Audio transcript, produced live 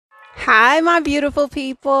Hi, my beautiful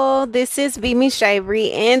people. This is Vimy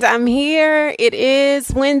Shavery, and I'm here. It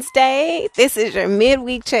is Wednesday. This is your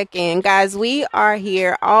midweek check in. Guys, we are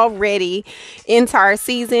here already in Taurus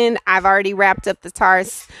season. I've already wrapped up the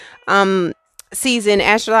Taurus season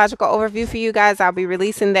astrological overview for you guys. I'll be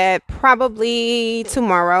releasing that probably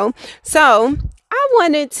tomorrow. So, I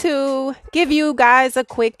wanted to give you guys a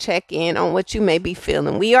quick check in on what you may be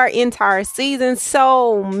feeling. We are in Taurus season.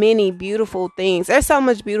 So many beautiful things. There's so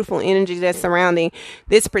much beautiful energy that's surrounding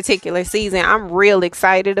this particular season. I'm real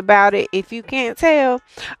excited about it. If you can't tell,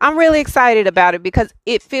 I'm really excited about it because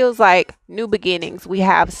it feels like new beginnings. We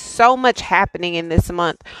have so much happening in this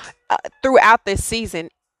month, throughout this season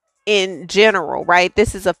in general, right?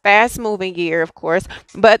 This is a fast moving year, of course,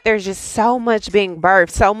 but there's just so much being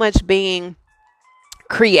birthed, so much being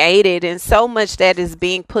created, and so much that is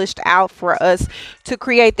being pushed out for us to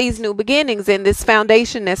create these new beginnings and this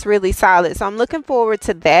foundation that's really solid. So I'm looking forward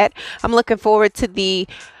to that. I'm looking forward to the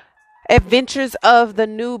adventures of the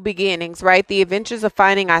new beginnings, right? The adventures of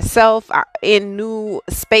finding ourselves in new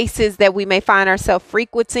spaces that we may find ourselves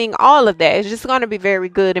frequenting. All of that is just going to be very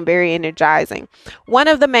good and very energizing. One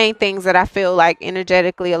of the main things that I feel like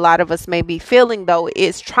energetically a lot of us may be feeling, though,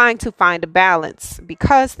 is trying to find a balance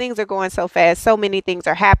because things are going so fast. So many things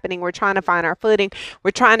are happening. We're trying to find our footing.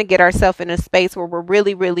 We're trying to get ourselves in a space where we're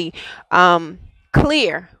really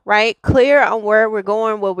clear, right? Clear on where we're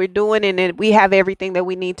going, what we're doing, and then we have everything that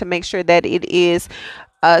we need to make sure that it is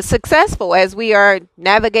successful as we are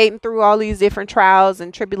navigating through all these different trials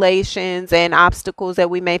and tribulations and obstacles that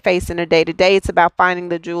we may face in a day to day. It's about finding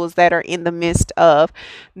the jewels that are in the midst of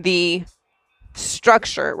the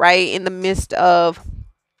structure, right? In the midst of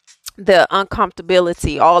the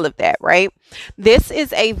uncomfortability, all of that, right? This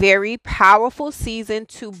is a very powerful season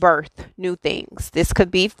to birth new things. This could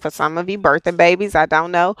be for some of you birthing babies, I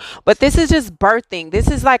don't know, but this is just birthing. This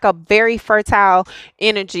is like a very fertile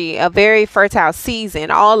energy, a very fertile season,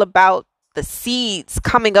 all about the seeds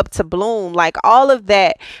coming up to bloom. Like all of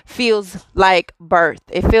that feels like birth.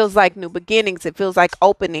 It feels like new beginnings. It feels like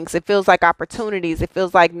openings. It feels like opportunities. It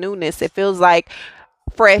feels like newness. It feels like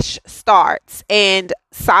fresh starts and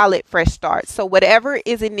solid fresh starts. So whatever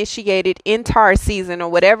is initiated in Taurus season or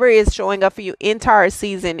whatever is showing up for you in Taurus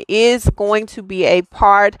season is going to be a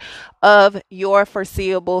part of your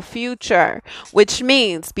foreseeable future, which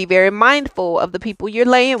means be very mindful of the people you're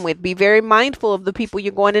laying with, be very mindful of the people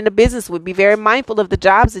you're going into business with, be very mindful of the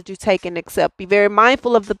jobs that you take and accept, be very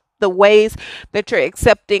mindful of the ways that you're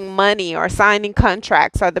accepting money or signing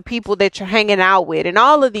contracts, or the people that you're hanging out with, and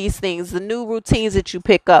all of these things, the new routines that you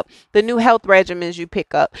pick up, the new health regimens you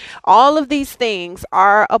pick up, all of these things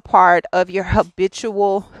are a part of your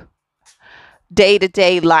habitual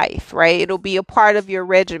day-to-day life, right? It'll be a part of your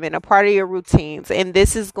regimen, a part of your routines, and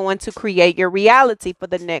this is going to create your reality for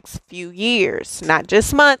the next few years, not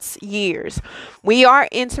just months, years. We are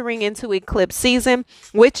entering into eclipse season,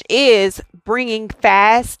 which is bringing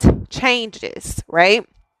fast changes, right?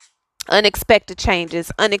 Unexpected changes,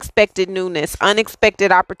 unexpected newness,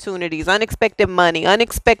 unexpected opportunities, unexpected money,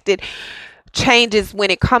 unexpected changes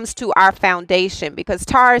when it comes to our foundation, because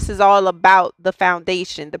Taurus is all about the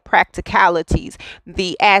foundation, the practicalities,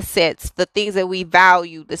 the assets, the things that we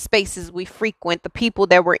value, the spaces we frequent, the people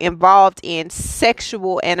that we're involved in,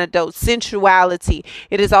 sexual and adult sensuality.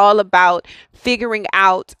 It is all about figuring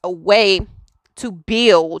out a way to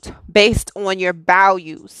build based on your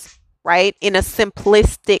values, right? In a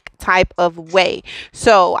simplistic type of way.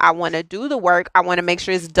 So I want to do the work. I want to make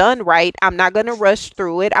sure it's done right. I'm not going to rush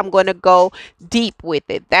through it. I'm going to go deep with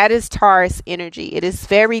it. That is Taurus energy. It is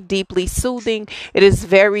very deeply soothing. It is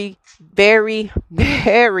very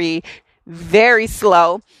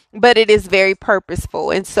slow, but it is very purposeful.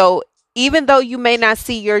 And so even though you may not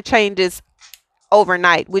see your changes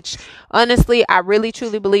overnight, which honestly I really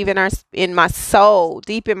truly believe in my soul,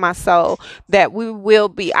 deep in my soul, that we will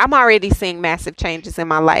be. I'm already seeing massive changes in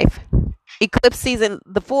my life. Eclipse season,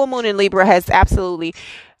 the full moon in Libra has absolutely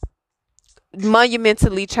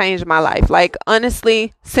monumentally changed my life. Like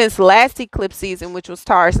honestly, since last eclipse season, which was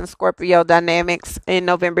Taurus and Scorpio dynamics in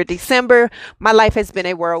November, December, my life has been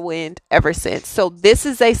a whirlwind ever since. So this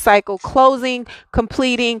is a cycle closing,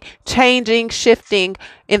 completing, changing, shifting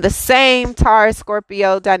in the same Taurus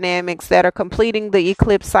Scorpio dynamics that are completing the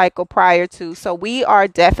eclipse cycle prior to. So we are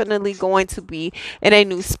definitely going to be in a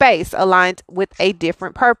new space aligned with a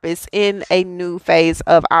different purpose in a new phase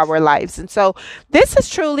of our lives. And so this is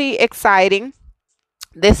truly exciting.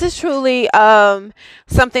 This is truly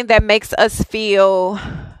something that makes us feel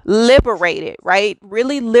liberated, right?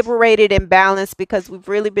 Really liberated and balanced, because we've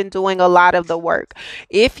really been doing a lot of the work.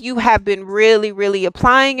 If you have been really, really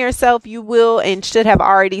applying yourself, you will and should have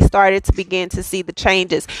already started to begin to see the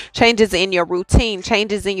changes in your routine,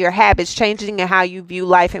 changes in your habits, changing in how you view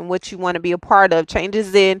life and what you want to be a part of,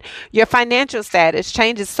 changes in your financial status,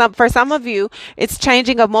 for some of you, it's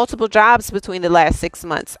changing of multiple jobs between the last 6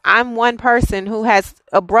 months. I'm one person who has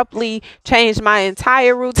abruptly changed my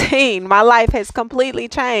entire routine. My life has completely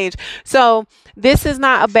changed. So this is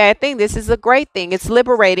not a bad thing. This is a great thing. It's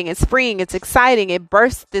liberating. It's freeing. It's exciting. It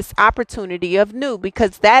bursts this opportunity of new,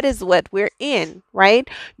 because that is what we're in, right?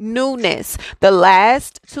 Newness. The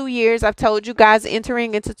last 2 years, I've told you guys,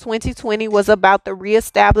 entering into 2020 was about the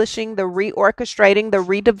reestablishing, the reorchestrating, the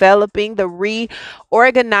redeveloping, the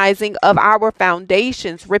reorganizing of our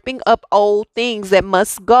foundations, ripping up old things that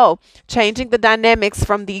must go, changing the dynamics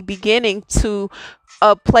from the beginning to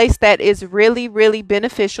a place that is really, really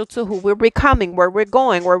beneficial to who we're becoming, where we're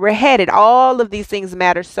going, where we're headed. All of these things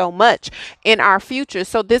matter so much in our future.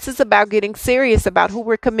 So this is about getting serious about who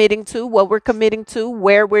we're committing to, what we're committing to,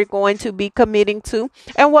 where we're going to be committing to,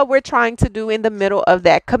 and what we're trying to do in the middle of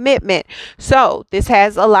that commitment. So this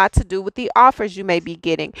has a lot to do with the offers you may be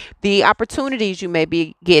getting, the opportunities you may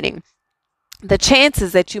be getting, the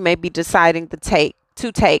chances that you may be deciding to take.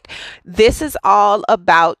 This is all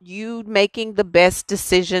about you making the best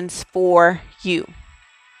decisions for you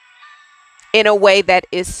in a way that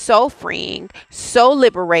is so freeing, so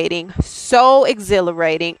liberating, so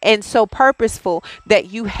exhilarating, and so purposeful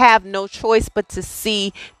that you have no choice but to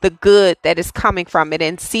see the good that is coming from it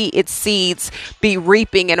and see its seeds be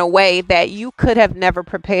reaping in a way that you could have never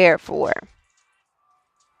prepared for.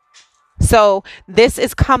 So this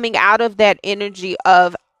is coming out of that energy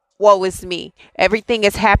of, woe is me. Everything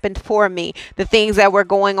has happened for me. The things that were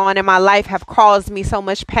going on in my life have caused me so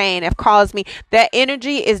much pain, have caused me. That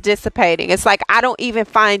energy is dissipating. It's like I don't even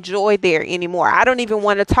find joy there anymore. I don't even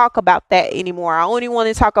want to talk about that anymore. I only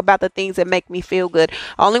want to talk about the things that make me feel good.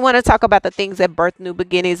 I only want to talk about the things that birth new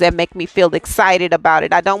beginnings, that make me feel excited about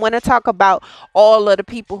it. I don't want to talk about all of the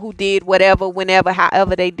people who did whatever, whenever,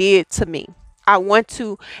 however they did to me. I want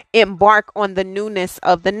to embark on the newness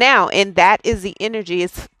of the now. And that is the energy.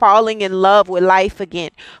 It's falling in love with life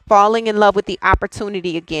again, falling in love with the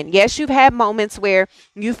opportunity again. Yes, you've had moments where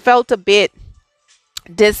you felt a bit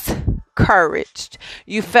discouraged.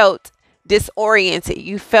 You felt disoriented.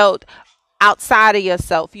 You felt outside of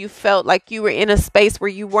yourself. You felt like you were in a space where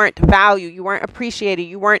you weren't valued, you weren't appreciated,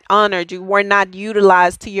 you weren't honored, you were not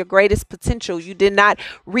utilized to your greatest potential. You did not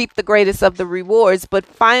reap the greatest of the rewards. But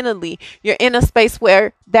finally, you're in a space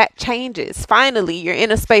where that changes. Finally, you're in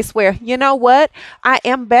a space where, you know what? I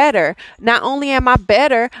am better. Not only am I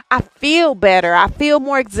better, I feel better. I feel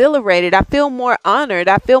more exhilarated. I feel more honored.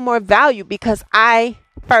 I feel more valued because I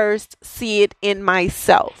first see it in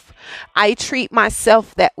myself. I treat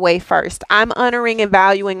myself that way first. I'm honoring and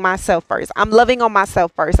valuing myself first. I'm loving on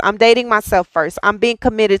myself first. I'm dating myself first. I'm being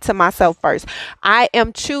committed to myself first. I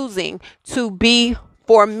am choosing to be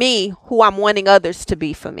for me who I'm wanting others to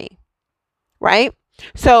be for me. Right?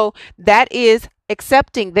 So that is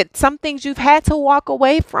accepting that some things you've had to walk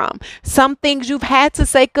away from, some things you've had to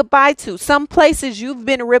say goodbye to, some places you've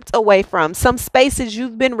been ripped away from, some spaces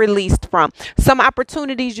you've been released from, some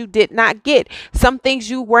opportunities you did not get, some things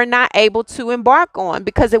you were not able to embark on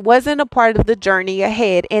because it wasn't a part of the journey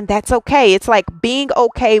ahead. And that's okay. It's like being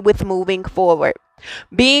okay with moving forward.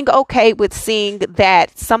 Being okay with seeing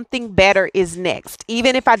that something better is next.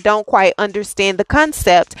 Even if I don't quite understand the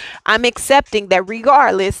concept, I'm accepting that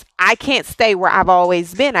regardless, I can't stay where I've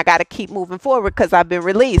always been. I got to keep moving forward because I've been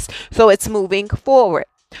released. So it's moving forward.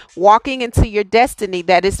 Walking into your destiny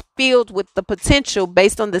that is filled with the potential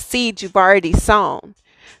based on the seeds you've already sown.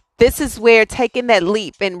 This is where taking that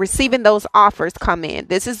leap and receiving those offers come in.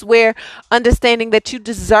 This is where understanding that you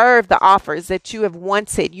deserve the offers that you have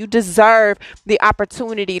wanted. You deserve the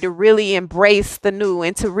opportunity to really embrace the new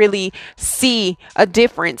and to really see a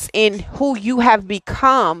difference in who you have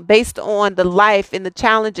become based on the life and the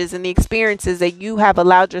challenges and the experiences that you have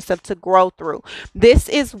allowed yourself to grow through. This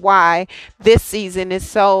is why this season is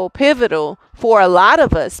so pivotal for a lot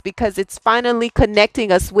of us, because it's finally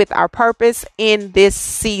connecting us with our purpose in this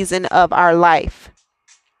season of our life.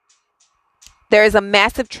 There is a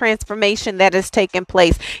massive transformation that has taken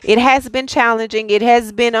place. It has been challenging. It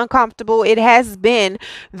has been uncomfortable. It has been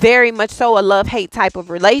very much so a love-hate type of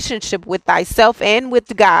relationship with thyself and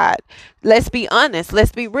with God. Let's be honest.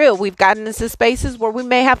 Let's be real. We've gotten into spaces where we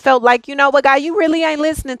may have felt like, you know what, God, you really ain't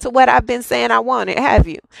listening to what I've been saying I wanted, have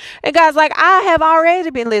you? And God's like, I have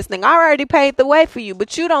already been listening. I already paved the way for you,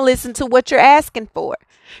 but you don't listen to what you're asking for.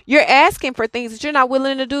 You're asking for things that you're not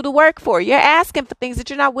willing to do the work for. You're asking for things that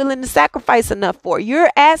you're not willing to sacrifice enough for.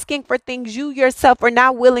 You're asking for things you yourself are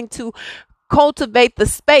not willing to cultivate the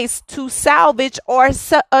space to salvage or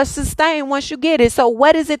sustain once you get it. So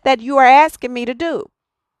what is it that you are asking me to do?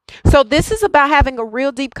 So this is about having a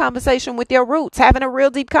real deep conversation with your roots, having a real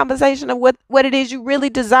deep conversation of what it is you really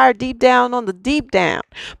desire deep down on the deep down,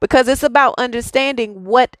 because it's about understanding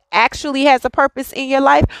what actually has a purpose in your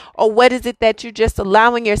life, or what is it that you're just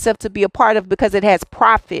allowing yourself to be a part of because it has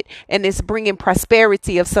profit and it's bringing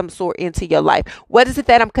prosperity of some sort into your life. What is it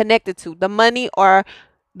that I'm connected to, the money or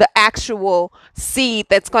the actual seed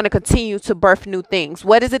that's going to continue to birth new things?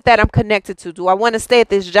 What is it that I'm connected to? Do I want to stay at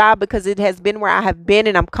this job because it has been where I have been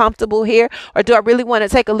and I'm comfortable here? Or do I really want to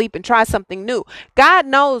take a leap and try something new? God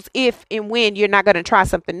knows if and when you're not going to try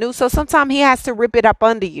something new. So sometimes he has to rip it up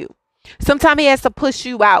under you. Sometimes he has to push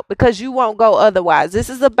you out because you won't go otherwise. This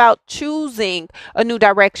is about choosing a new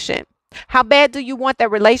direction. How bad do you want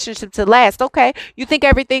that relationship to last? Okay, you think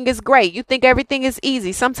everything is great. You think everything is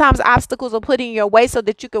easy. Sometimes obstacles are put in your way so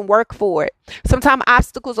that you can work for it. Sometimes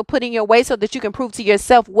obstacles are put in your way so that you can prove to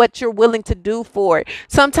yourself what you're willing to do for it.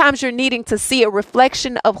 Sometimes you're needing to see a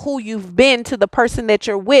reflection of who you've been to the person that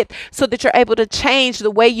you're with so that you're able to change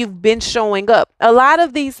the way you've been showing up. A lot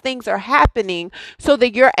of these things are happening so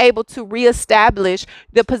that you're able to reestablish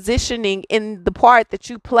the positioning in the part that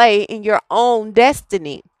you play in your own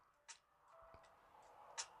destiny.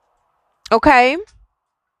 Okay?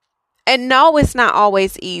 And no, it's not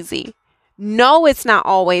always easy. No, it's not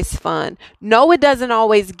always fun. No, it doesn't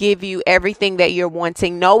always give you everything that you're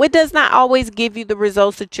wanting. No, it does not always give you the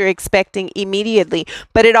results that you're expecting immediately,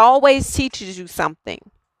 but it always teaches you something.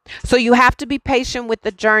 So you have to be patient with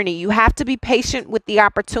the journey. You have to be patient with the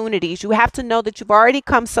opportunities. You have to know that you've already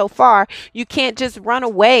come so far. You can't just run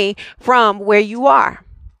away from where you are.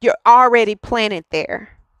 You're already planted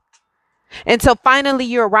there. And so finally,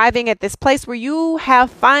 you're arriving at this place where you have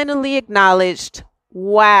finally acknowledged,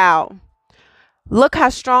 wow, look how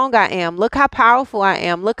strong I am. Look how powerful I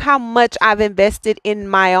am. Look how much I've invested in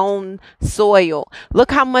my own soil.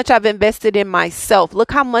 Look how much I've invested in myself.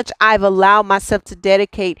 Look how much I've allowed myself to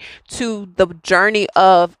dedicate to the journey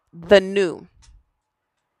of the new.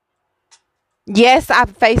 Yes,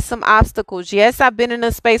 I've faced some obstacles. Yes, I've been in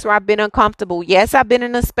a space where I've been uncomfortable. Yes, I've been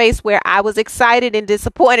in a space where I was excited and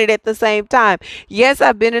disappointed at the same time. Yes,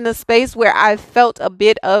 I've been in a space where I felt a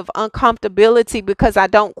bit of uncomfortability because I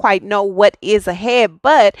don't quite know what is ahead,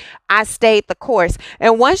 but I stayed the course.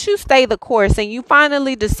 And once you stay the course and you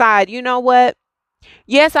finally decide, you know what?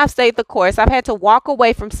 Yes, I've stayed the course. I've had to walk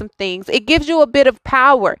away from some things. It gives you a bit of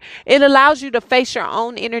power. It allows you to face your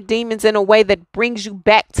own inner demons in a way that brings you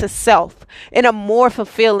back to self in a more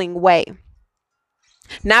fulfilling way.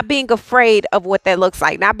 Not being afraid of what that looks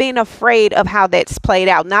like, not being afraid of how that's played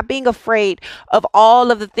out, not being afraid of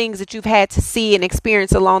all of the things that you've had to see and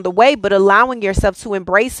experience along the way, but allowing yourself to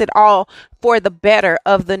embrace it all for the better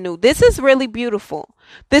of the new. This is really beautiful.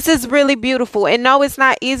 This is really beautiful. And no, it's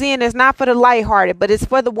not easy and it's not for the lighthearted, but it's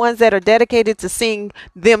for the ones that are dedicated to seeing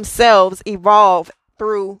themselves evolve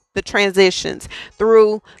through the transitions,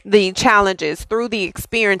 through the challenges, through the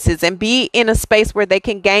experiences, and be in a space where they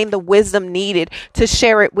can gain the wisdom needed to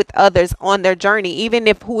share it with others on their journey, even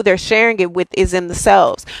if who they're sharing it with is in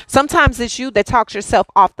themselves. Sometimes it's you that talks yourself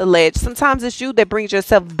off the ledge. Sometimes it's you that brings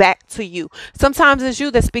yourself back to you. Sometimes it's you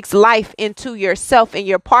that speaks life into yourself and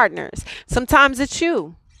your partners. Sometimes it's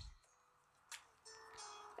you.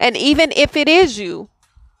 And even if it is you,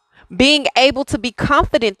 being able to be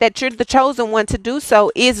confident that you're the chosen one to do so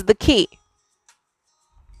is the key.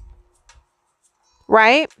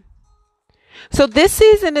 Right? So this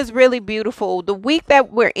season is really beautiful. The week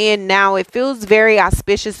that we're in now, it feels very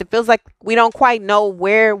auspicious. It feels like we don't quite know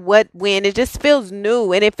where, what, when. It just feels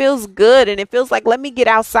new and it feels good. And it feels like, let me get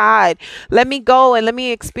outside. Let me go and let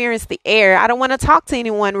me experience the air. I don't want to talk to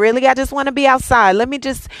anyone, really. I just want to be outside. Let me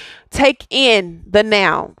just take in the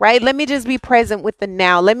now, right? Let me just be present with the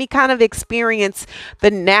now. Let me kind of experience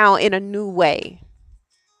the now in a new way.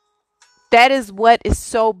 That is what is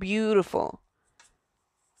so beautiful.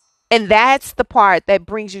 And that's the part that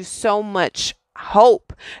brings you so much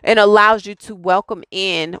hope and allows you to welcome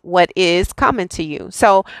in what is coming to you.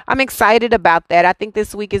 So I'm excited about that. I think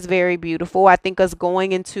this week is very beautiful. I think us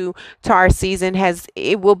going into our season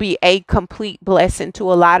it will be a complete blessing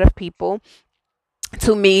to a lot of people,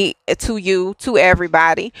 to me, to you, to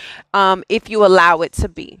everybody, if you allow it to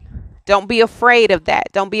be. Don't be afraid of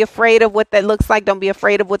that. Don't be afraid of what that looks like. Don't be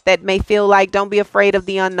afraid of what that may feel like. Don't be afraid of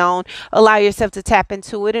the unknown. Allow yourself to tap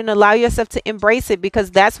into it and allow yourself to embrace it, because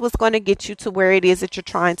that's what's going to get you to where it is that you're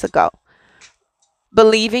trying to go.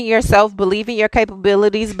 Believe in yourself, believe in your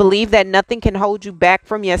capabilities, believe that nothing can hold you back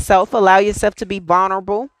from yourself. Allow yourself to be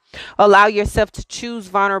vulnerable. Allow yourself to choose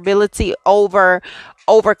vulnerability over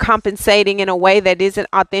overcompensating in a way that isn't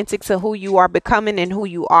authentic to who you are becoming and who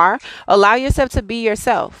you are. Allow yourself to be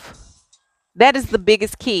yourself. That is the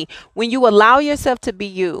biggest key. When you allow yourself to be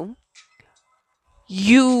you,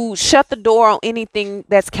 you shut the door on anything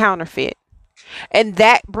that's counterfeit. And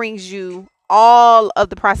that brings you all of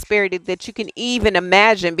the prosperity that you can even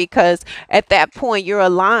imagine, because at that point you're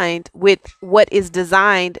aligned with what is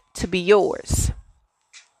designed to be yours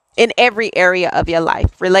in every area of your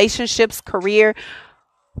life: relationships, career,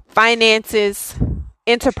 finances,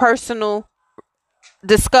 interpersonal,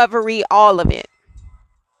 discovery, all of it.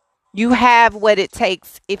 You have what it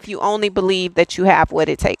takes if you only believe that you have what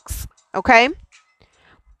it takes. Okay?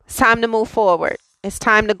 It's time to move forward. It's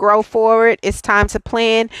time to grow forward. It's time to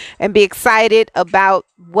plan and be excited about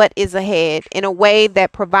what is ahead in a way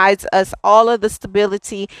that provides us all of the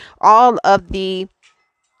stability, all of the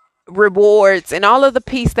rewards, and all of the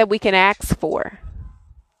peace that we can ask for.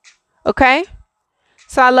 Okay?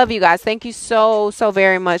 So I love you guys. Thank you so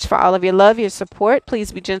very much for all of your love, your support.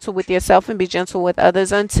 Please be gentle with yourself and be gentle with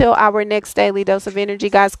others. Until our next daily dose of energy,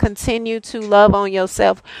 guys, continue to love on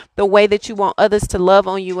yourself the way that you want others to love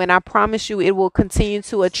on you. And I promise you, it will continue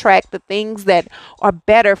to attract the things that are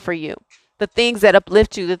better for you, the things that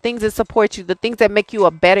uplift you, the things that support you, the things that make you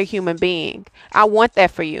a better human being. I want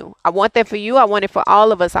that for you. I want that for you. I want it for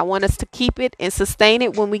all of us. I want us to keep it and sustain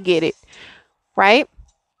it when we get it. Right?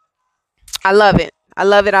 I love it. I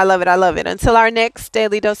love it. I love it. I love it. Until our next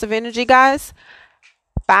daily dose of energy, guys.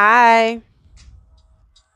 Bye.